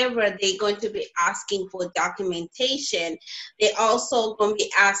 However, they're going to be asking for documentation. They're also going to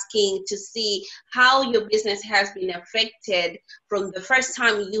be asking to see how your business has been affected from the first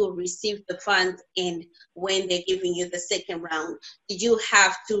time you received the funds and when they're giving you the second round. Did you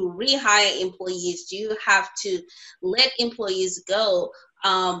have to rehire employees? Do you have to let employees go?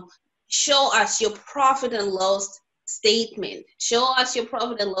 Show us your profit and loss statement. Show us your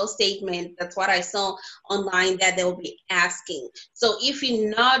profit and loss statement. That's what I saw online that they'll be asking. So if you're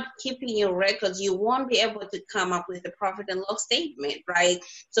not keeping your records, you won't be able to come up with a profit and loss statement, right?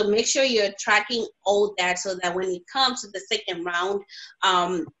 So make sure you're tracking all that, so that when it comes to the second round,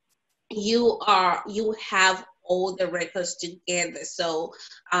 you have all the records together. So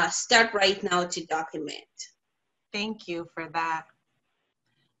start right now to document. Thank you for that.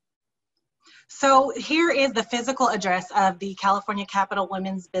 So here is the physical address of the California Capital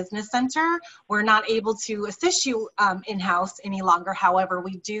Women's Business Center. We're not able to assist you in-house any longer. However,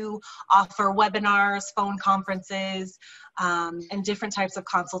 we do offer webinars, phone conferences, and different types of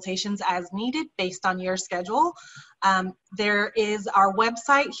consultations as needed based on your schedule. There is our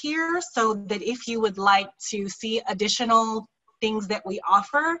website here, so that if you would like to see additional things that we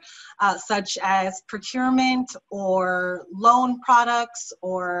offer, such as procurement or loan products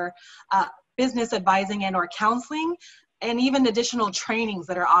or business advising and or counseling, and even additional trainings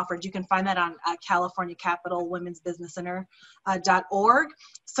that are offered. You can find that on California Capital Women's Business Center.org.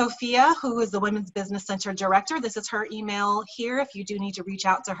 Sophia, who is the Women's Business Center Director, this is her email here if you do need to reach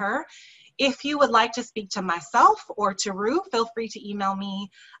out to her. If you would like to speak to myself or to Rue, feel free to email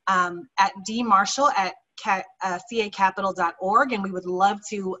me at dmarshall@cacapital.org, and we would love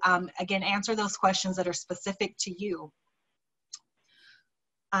to, again, answer those questions that are specific to you.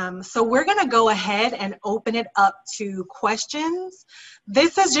 So we're going to go ahead and open it up to questions.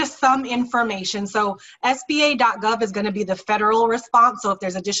 This is just some information. So SBA.gov is going to be the federal response. So if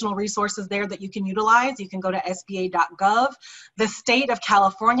there's additional resources there that you can utilize, you can go to SBA.gov. The state of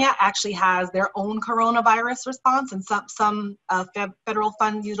California actually has their own coronavirus response, and some federal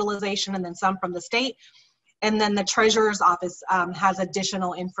fund utilization, and then some from the state. And then the treasurer's office has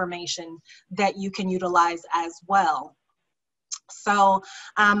additional information that you can utilize as well. So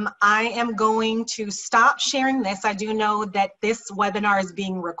I am going to stop sharing this. I do know that this webinar is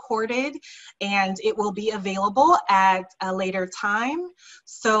being recorded and it will be available at a later time.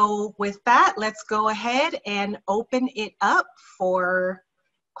 So with that, let's go ahead and open it up for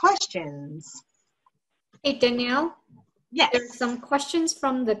questions. Hey, Danielle. Yes. There's some questions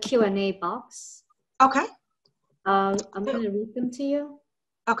from the Q&A box. Okay. I'm going to read them to you.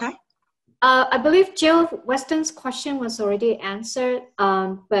 Okay. I believe Jill Weston's question was already answered,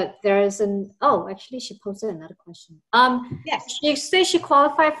 but there is actually she posted another question. Yes. She says she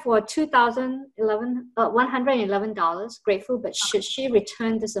qualified for $111, grateful, but should she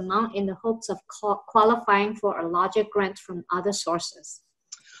return this amount in the hopes of qualifying for a larger grant from other sources?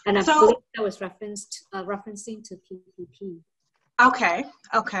 And I believe that was referencing to PPP. Okay,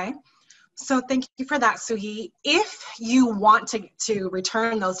 okay. So thank you for that, Suhi. If you want to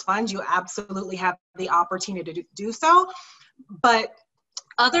return those funds, you absolutely have the opportunity to do so. But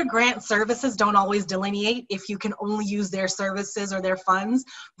other grant services don't always delineate if you can only use their services or their funds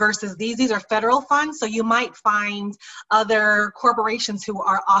versus these are federal funds. So you might find other corporations who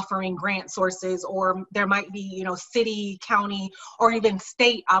are offering grant sources, or there might be, you know, city, county, or even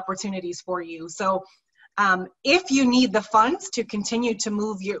state opportunities for you. So if you need the funds to continue to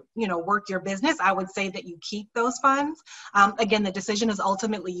move your, work your business, I would say that you keep those funds. Again, the decision is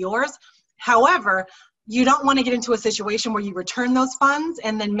ultimately yours. However, you don't want to get into a situation where you return those funds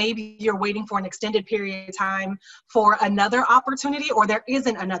and then maybe you're waiting for an extended period of time for another opportunity, or there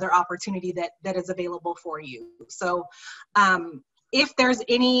isn't another opportunity that is available for you. So if there's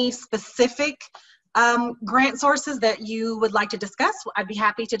any specific grant sources that you would like to discuss, I'd be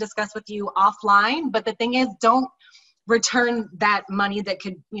happy to discuss with you offline. But the thing is, don't return that money that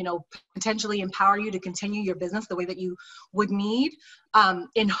could, potentially empower you to continue your business the way that you would need,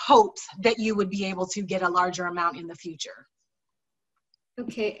 in hopes that you would be able to get a larger amount in the future.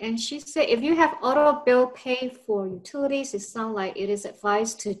 Okay, and she said if you have auto bill pay for utilities, it sounds like it is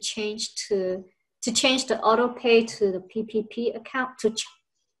advised to change the auto pay to the PPP account to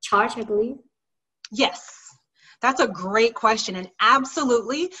charge, I believe. Yes, that's a great question, and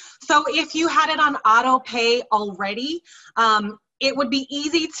absolutely. So if you had it on auto pay already, it would be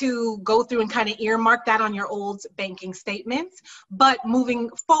easy to go through and kind of earmark that on your old banking statements. But moving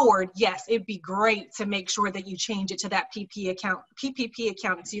forward, yes, it'd be great to make sure that you change it to that PPP account,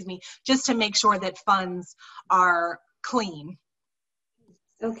 just to make sure that funds are clean.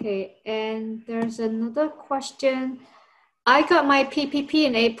 Okay, and there's another question. I got my PPP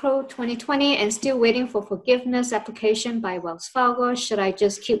in April 2020 and still waiting for forgiveness application by Wells Fargo. Should I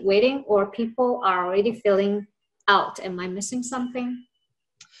just keep waiting, or people are already filling out? Am I missing something?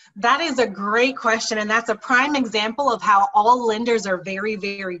 That is a great question, and that's a prime example of how all lenders are very,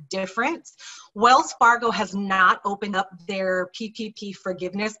 very different. Wells Fargo has not opened up their PPP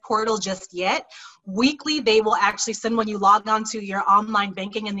forgiveness portal just yet. Weekly, they will actually send, when you log on to your online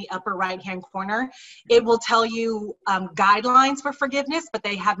banking in the upper right-hand corner, it will tell you guidelines for forgiveness, but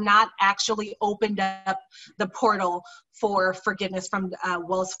they have not actually opened up the portal for forgiveness from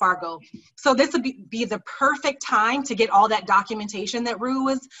Wells Fargo. So this would be the perfect time to get all that documentation that Rue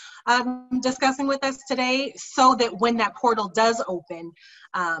was discussing with us today, so that when that portal does open,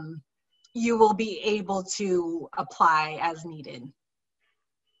 you will be able to apply as needed.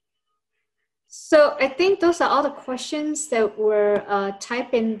 So I think those are all the questions that were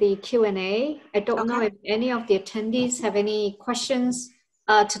typed in the Q&A. I don't know if any of the attendees have any questions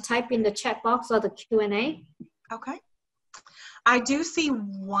to type in the chat box or the Q&A. Okay. I do see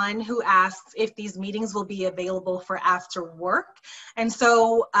one who asks if these meetings will be available for after work. And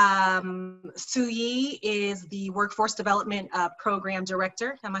so Suyi is the Workforce Development Program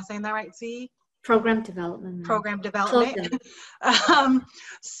Director. Am I saying that right, Suyi? Program Development. Program Development.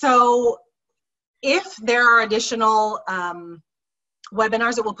 So if there are additional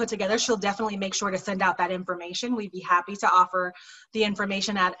webinars that we'll put together, she'll definitely make sure to send out that information. We'd be happy to offer the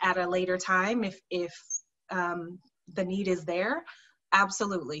information at a later time if the need is there.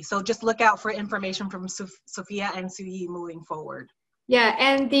 Absolutely. So just look out for information from Sophia and Suyi moving forward. Yeah,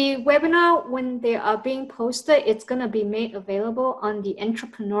 and the webinar, when they are being posted, it's going to be made available on the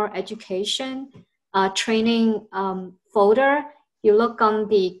Entrepreneur Education training folder. You look on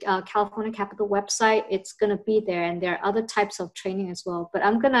the California Capital website, it's going to be there, and there are other types of training as well. But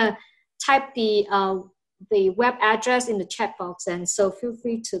I'm going to type the web address in the chat box, and so feel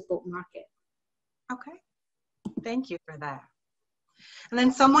free to bookmark it. Okay. Thank you for that. And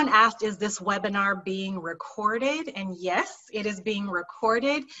then someone asked, is this webinar being recorded? And yes, it is being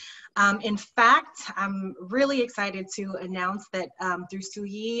recorded. In fact, I'm really excited to announce that through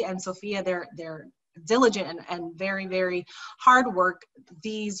Suyi and Sophia, they're diligent and very, very hard work,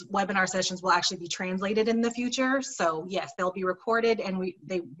 these webinar sessions will actually be translated in the future. So yes, they'll be recorded, and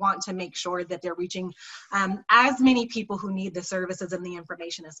they want to make sure that they're reaching as many people who need the services and the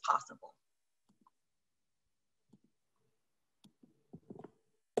information as possible.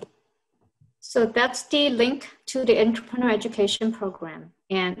 So that's the link to the entrepreneur education program.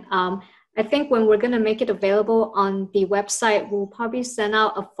 And I think when we're going to make it available on the website, we'll probably send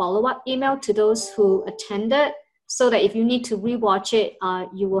out a follow-up email to those who attended, so that if you need to rewatch it,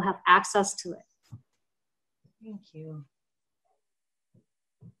 you will have access to it. Thank you.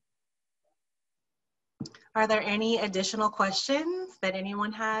 Are there any additional questions that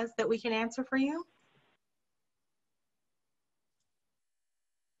anyone has that we can answer for you?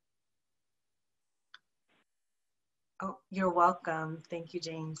 Oh, you're welcome. Thank you,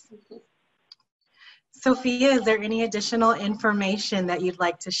 James. Sophia, is there any additional information that you'd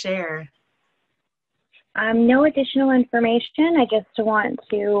like to share? No additional information. I just want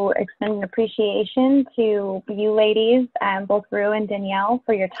to extend an appreciation to you ladies, both Rue and Danielle,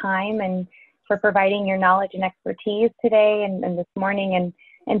 for your time and for providing your knowledge and expertise today and this morning,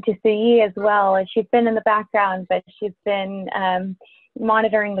 and to Suyi as well. She's been in the background, but she's been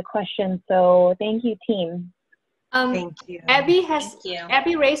monitoring the questions. So thank you, team. Thank you. Abby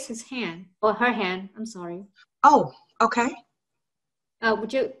raised his hand, or her hand, I'm sorry. Oh, okay.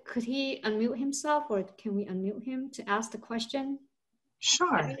 Could he unmute himself, or can we unmute him to ask the question?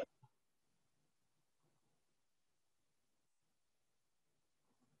 Sure.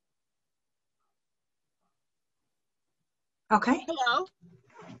 Okay. Hello.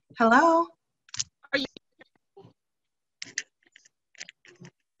 Hello. Are you?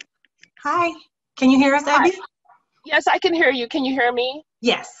 Hi. Can you hear us, Abby? Yes, I can hear you. Can you hear me?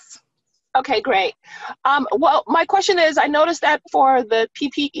 Yes. Okay, great. Well, my question is, I noticed that for the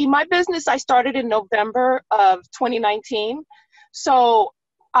PPE, my business, I started in November of 2019. So,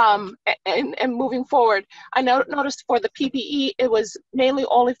 and moving forward, I noticed for the PPE, it was mainly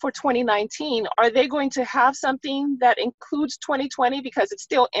only for 2019. Are they going to have something that includes 2020, because it's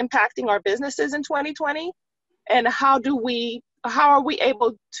still impacting our businesses in 2020? And how are we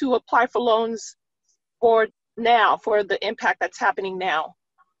able to apply for loans for now, for the impact that's happening now?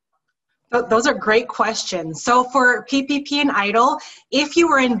 Those are great questions. So for PPP and EIDL, if you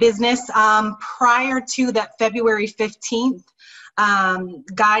were in business prior to that February 15th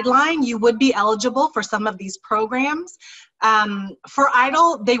guideline, you would be eligible for some of these programs. For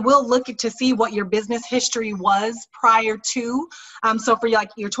EIDL, they will look to see what your business history was prior to. So for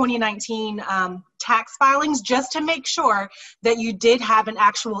your 2019 tax filings, just to make sure that you did have an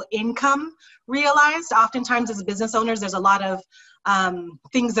actual income realized. Oftentimes as business owners, there's a lot of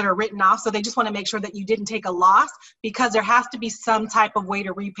things that are written off. So they just want to make sure that you didn't take a loss, because there has to be some type of way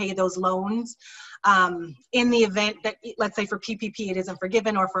to repay those loans. In the event that, let's say for PPP, it isn't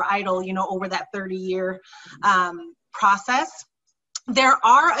forgiven, or for EIDL, over that 30-year process. There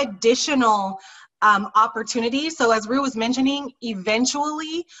are additional opportunities. So as Rue was mentioning,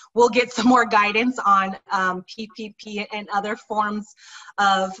 eventually we'll get some more guidance on PPP and other forms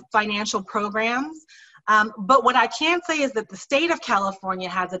of financial programs. But what I can say is that the state of California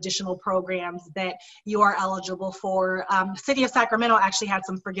has additional programs that you are eligible for. City of Sacramento actually had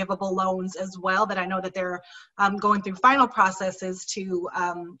some forgivable loans as well that I know that they're going through final processes to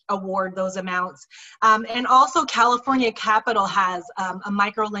award those amounts. And also California Capital has a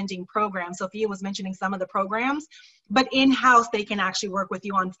micro lending program. Sophia was mentioning some of the programs, but in-house they can actually work with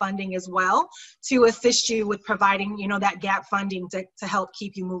you on funding as well to assist you with providing, that gap funding to help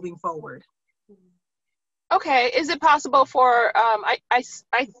keep you moving forward. Okay, is it possible for, I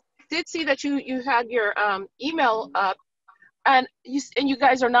did see that you had your email up, and you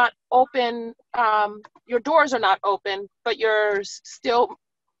guys are not open, your doors are not open, but you're still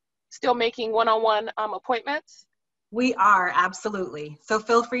making one-on-one appointments? We are, absolutely. So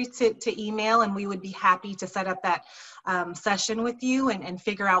feel free to email, and we would be happy to set up that session with you and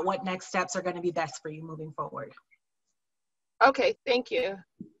figure out what next steps are going to be best for you moving forward. Okay, thank you.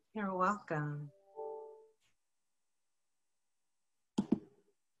 You're welcome.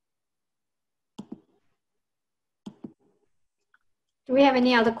 Do we have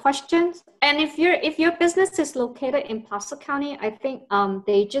any other questions? And if your business is located in Placer County, I think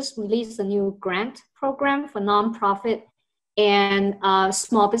they just released a new grant program for nonprofit and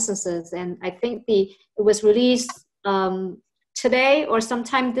small businesses, and I think it was released today or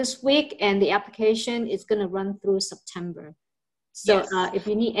sometime this week, and the application is going to run through September. So Yes. if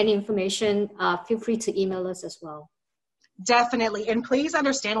you need any information, feel free to email us as well. Definitely. And please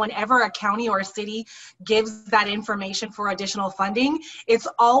understand, whenever a county or a city gives that information for additional funding, it's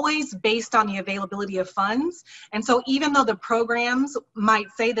always based on the availability of funds. And so even though the programs might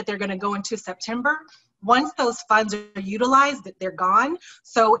say that they're going to go into September, once those funds are utilized, they're gone.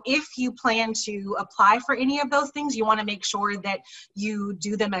 So if you plan to apply for any of those things, you want to make sure that you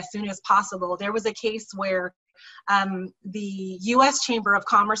do them as soon as possible. There was a case where the U.S. Chamber of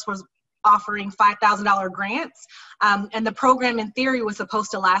Commerce was offering $5,000 grants, and the program in theory was supposed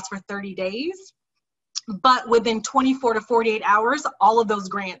to last for 30 days. But within 24 to 48 hours, all of those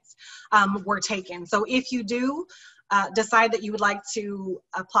grants were taken. So if you do decide that you would like to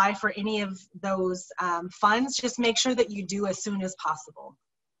apply for any of those funds, just make sure that you do as soon as possible.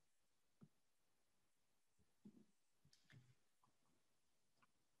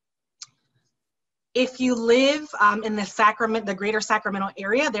 If you live in the greater Sacramento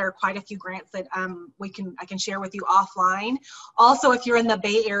area, there are quite a few grants that I can share with you offline. Also, if you're in the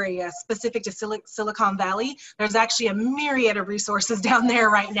Bay Area, specific to Silicon Valley, there's actually a myriad of resources down there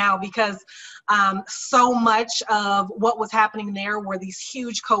right now, because so much of what was happening there were these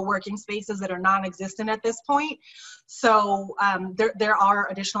huge co-working spaces that are non-existent at this point. So there are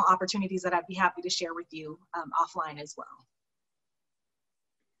additional opportunities that I'd be happy to share with you offline as well.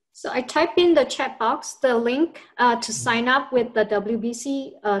 So I typed in the chat box the link to sign up with the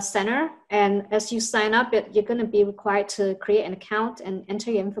WBC Center. And as you sign up, you're going to be required to create an account and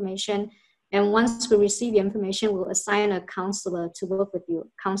enter your information. And once we receive your information, we'll assign a counselor to work with you.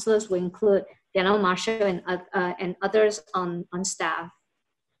 Counselors will include general marshal and others on staff.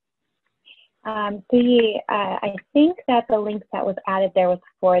 I think that the link that was added there was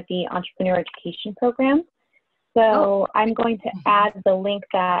for the Entrepreneur Education Program. So I'm going to add the link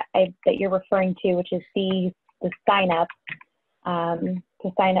that you're referring to, which is the sign up,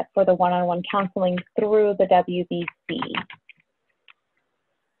 to sign up for the one-on-one counseling through the WBC.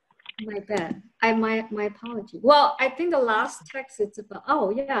 My bad. My apology. Well, I think the last text it's about. Oh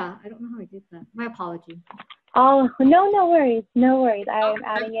yeah, I don't know how I did that. My apology. Oh no worries, no worries. I am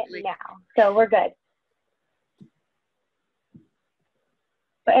adding it now, so we're good.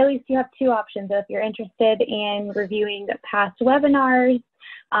 But at least you have two options. If you're interested in reviewing past webinars,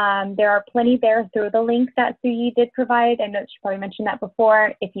 there are plenty there through the link that Suyi did provide. I know she probably mentioned that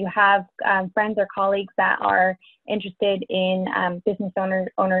before. If you have friends or colleagues that are interested in business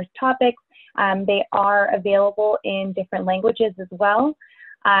owners topics, they are available in different languages as well,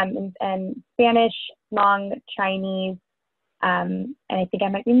 and Spanish, Hmong, Chinese, and I think I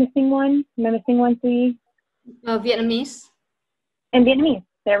might be missing one. Am I missing one, Suyi? Vietnamese. And Vietnamese.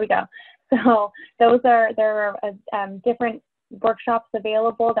 There we go. So there are different workshops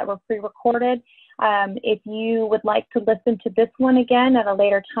available that were pre-recorded. If you would like to listen to this one again at a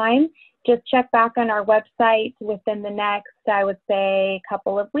later time, just check back on our website within the next, I would say,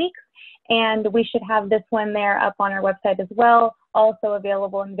 couple of weeks. And we should have this one there up on our website as well, also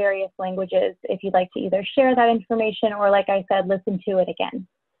available in various languages if you'd like to either share that information or, like I said, listen to it again.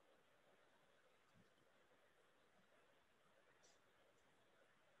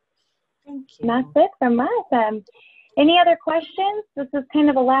 Thank you. And that's it from us. Any other questions? This is kind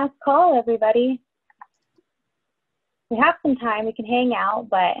of a last call, everybody. We have some time, we can hang out,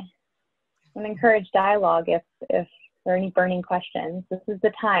 but I'm encourage dialogue if there are any burning questions. This is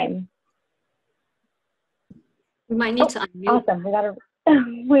the time. We might need to unmute. Awesome, we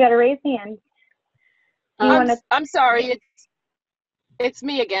got to raise hands. I'm sorry, it's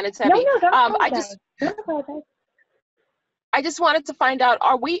me again. It's Heavy. No, don't apologize. Don't apologize. I just wanted to find out,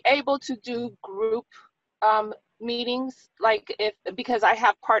 are we able to do group meetings? Like because I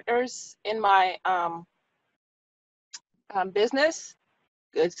have partners in my business.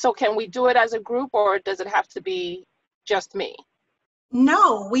 So can we do it as a group, or does it have to be just me?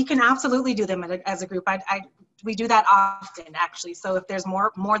 No, we can absolutely do them as a group. We do that often, actually. So if there's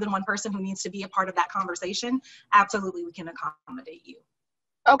more than one person who needs to be a part of that conversation, absolutely we can accommodate you.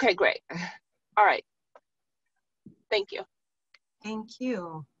 Okay, great. All right. Thank you. Thank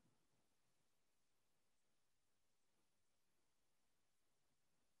you.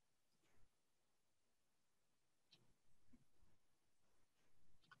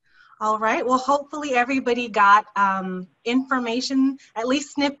 All right, well, hopefully everybody got information, at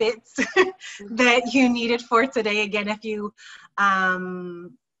least snippets that you needed for today. Again, if you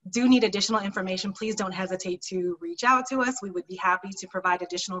do need additional information, please don't hesitate to reach out to us. We would be happy to provide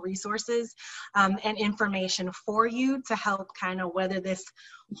additional resources and information for you to help kind of weather this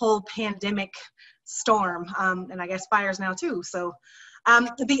whole pandemic storm, and I guess fires now too. So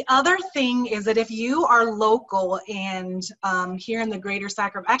The other thing is that if you are local and here in the greater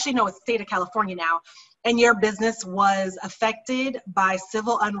Sacramento, actually no, it's the state of California now, and your business was affected by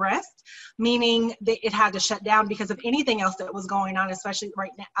civil unrest, meaning that it had to shut down because of anything else that was going on, especially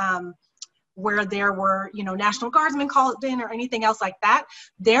right now, where there were, National Guardsmen called in or anything else like that,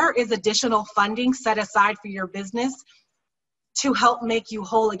 there is additional funding set aside for your business to help make you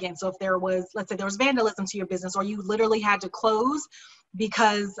whole again. So if there was, let's say there was vandalism to your business, or you literally had to close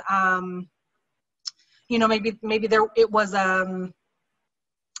because, maybe it was a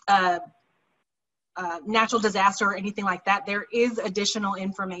natural disaster or anything like that, there is additional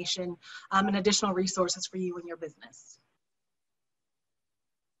information and additional resources for you and your business.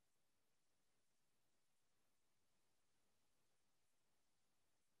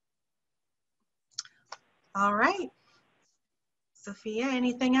 All right. Sophia,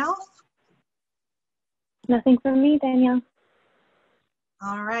 anything else? Nothing from me, Danielle.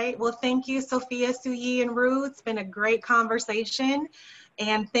 All right. Well, thank you, Sophia, Suyi, and Rue. It's been a great conversation.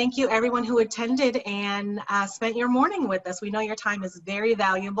 And thank you, everyone who attended and spent your morning with us. We know your time is very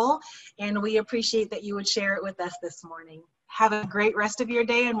valuable, and we appreciate that you would share it with us this morning. Have a great rest of your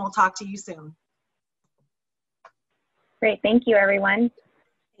day, and we'll talk to you soon. Great. Thank you, everyone.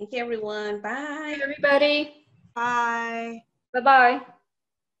 Thank you, everyone. Bye. Everybody. Bye. Bye-bye.